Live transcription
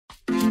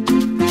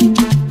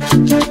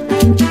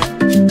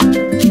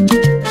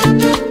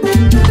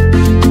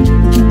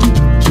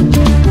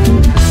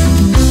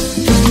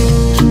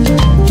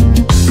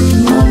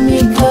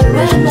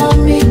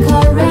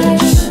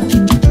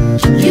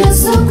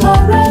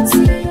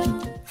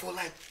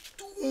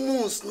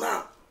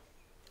now,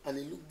 and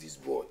they look this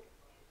boy.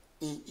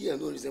 In ear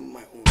no resemble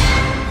my own.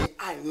 In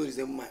eye no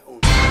resemble my own.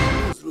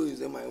 In nose no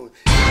resemble my own.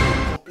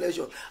 In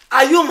complexion.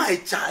 Are you my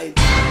child?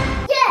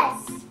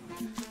 Yes.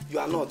 You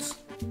are not.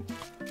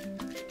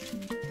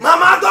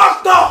 Mama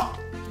doctor!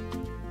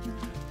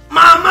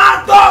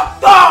 Mama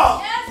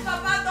doctor! Yes,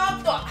 Papa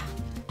doctor.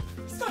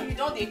 So you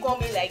don't they call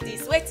me like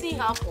this? Wetin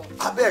happen?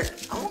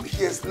 Abeg, I wan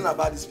begin explain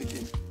about this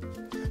pikin.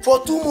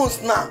 For 2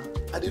 months now,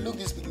 I dey look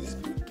this pikin. This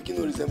pikin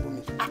no resemble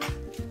me.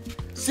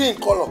 See him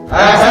color,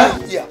 see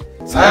him ear,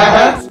 see him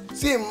nose,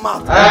 see him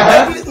mouth.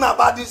 Everything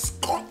about this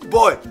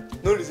boy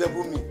no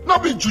resemble me. No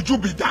be juju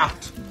be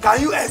that.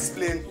 Can you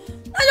explain?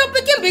 And your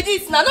pikin be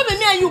this now, no be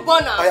me and you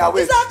born now. Oh, yeah,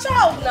 wait. It's our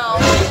child now.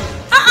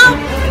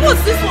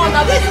 What's this one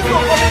now? Where is this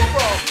one coming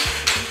from?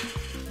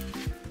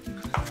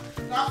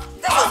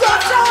 This is your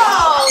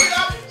child.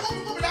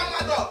 Who be that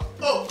landlord?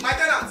 Oh, my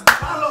tenant.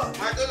 Landlord.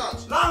 My tenant.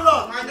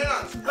 Landlord. My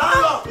tenant.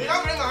 Landlord. You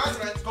don't bring my house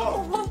rent.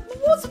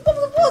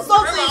 What's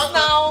all this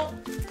now?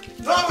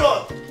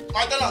 Landlord.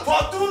 My tenant. For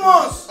 2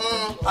 months,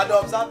 I dey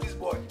observe this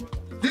boy.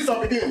 This your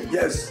pikin?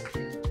 Yes.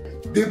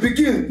 The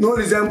pikin no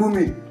resemble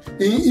me.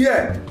 In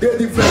ear, they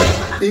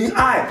different. In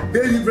eye,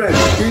 they different.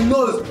 In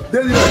nose,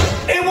 they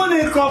different. Even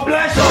in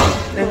complexion,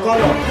 in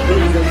color, they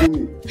resemble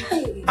me.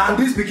 And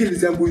this pikin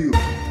resemble you.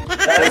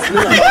 This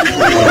your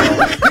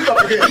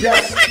pikin?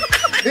 Yes.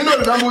 He no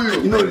resemble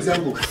you. He no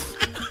resemble.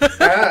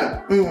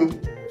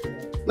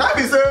 Now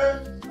be say,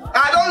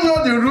 I don't know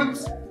the root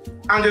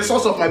and the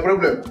source of my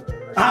problem.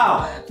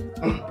 How?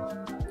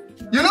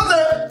 You know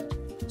say,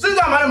 since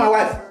I married my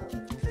wife,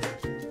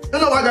 you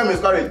know why I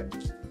miscarried?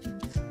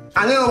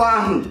 And you know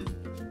why?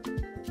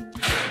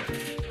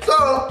 So,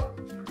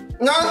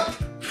 now,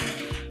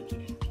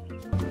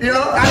 you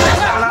know,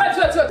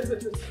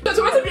 Wait.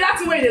 So wetin be that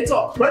thing wey you dey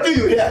talk? what do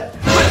you hear?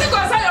 Wetin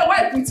concern your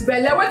wife with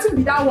belle? Wetin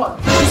be that one?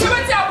 You see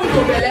wetin happen to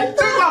belle?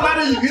 Since I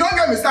married you, you don't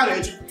get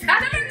miscarriage. I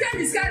never get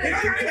miscarriage.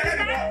 You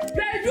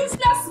are a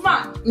useless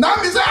man. Now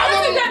me say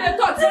Wetin I dey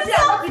talk say me I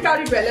no fit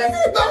carry belle?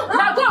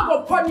 Na God go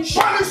punish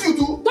you. punish you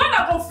too. God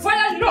go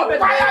fire you no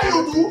better. Fire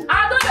you too. I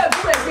no dey do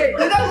again.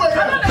 You don't do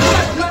again. I no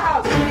dey do my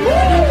house.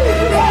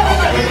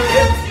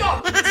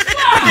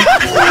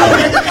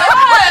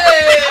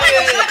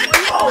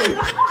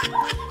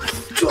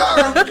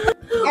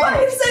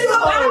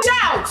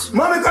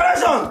 Mommy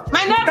correction.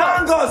 My neighbor.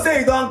 Thank God say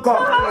you don't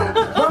come.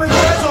 Mommy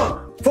correction.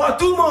 For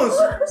 2 months,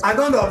 I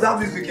don't observe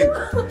this pikin.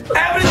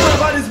 Everything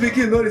about this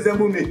pikin no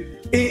resemble me.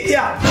 In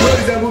ear, no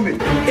resemble me.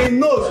 In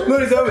nose, no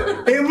resemble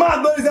me. In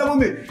mouth, no resemble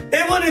me.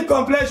 Even in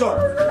complexion.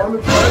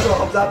 Mommy correction,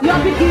 observe. Your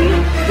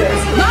pikin? Yes.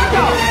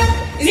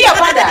 Is he your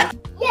father?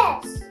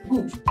 Yes.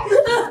 And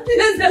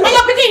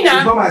your pikin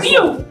now?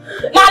 You,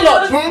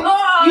 landlord.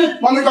 You,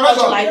 Mommy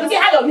correction. like, you see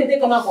how your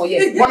come out for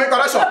here? Mommy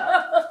correction.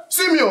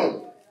 See me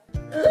oh.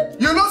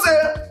 You know say,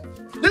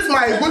 this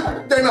my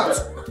good tenant.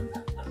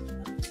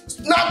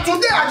 Now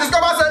today I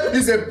discover say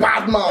he's a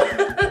bad man.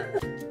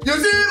 You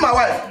see my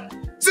wife,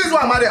 since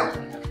I married her,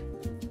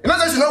 you know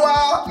say she know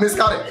why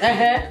miscarry.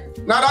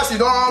 Now that she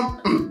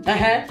don't,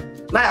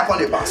 now I come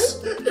dey pass.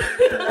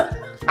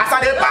 As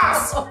I dey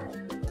pass,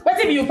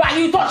 Wetin be you buy?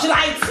 You touch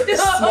light. This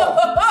is small.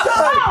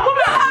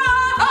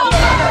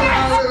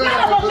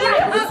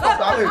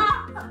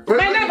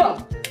 My neighbor.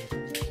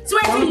 So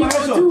wetin you go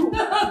do?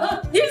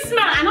 This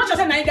man, I not just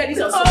say na you get this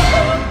your son.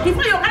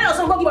 Before you carry your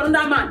son go give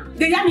another man,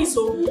 they hear me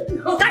so.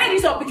 Carry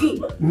this your pikin.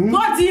 Go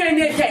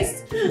DNA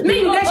test.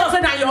 Make you get sure say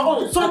na your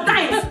own.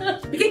 Sometimes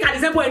pikin can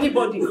resemble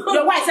anybody.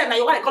 Your wife said na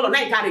your wife color na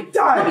you carry.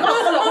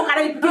 Because color go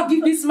carry pikin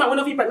give this man wey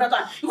no fit pregnant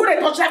one. You go dey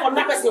touch life on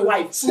that person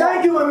wife.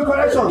 Thank you, mommy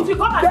correction. If you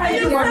come back,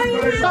 Thank you, mommy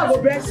correction.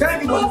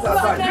 Thank you, mommy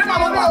correction. bring my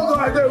money out.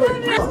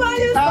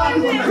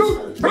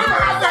 Look, bring my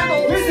house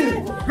rent.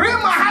 Listen, bring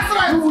my house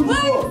rent.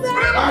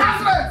 Bring my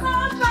house rent.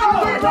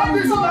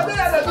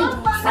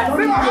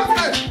 Bring my house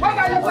rent. What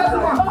are you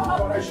saying, man?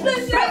 Bring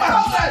my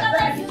house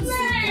rent.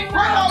 Bring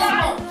my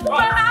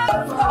house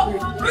rent.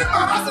 Bring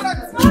my house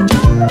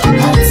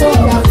rent.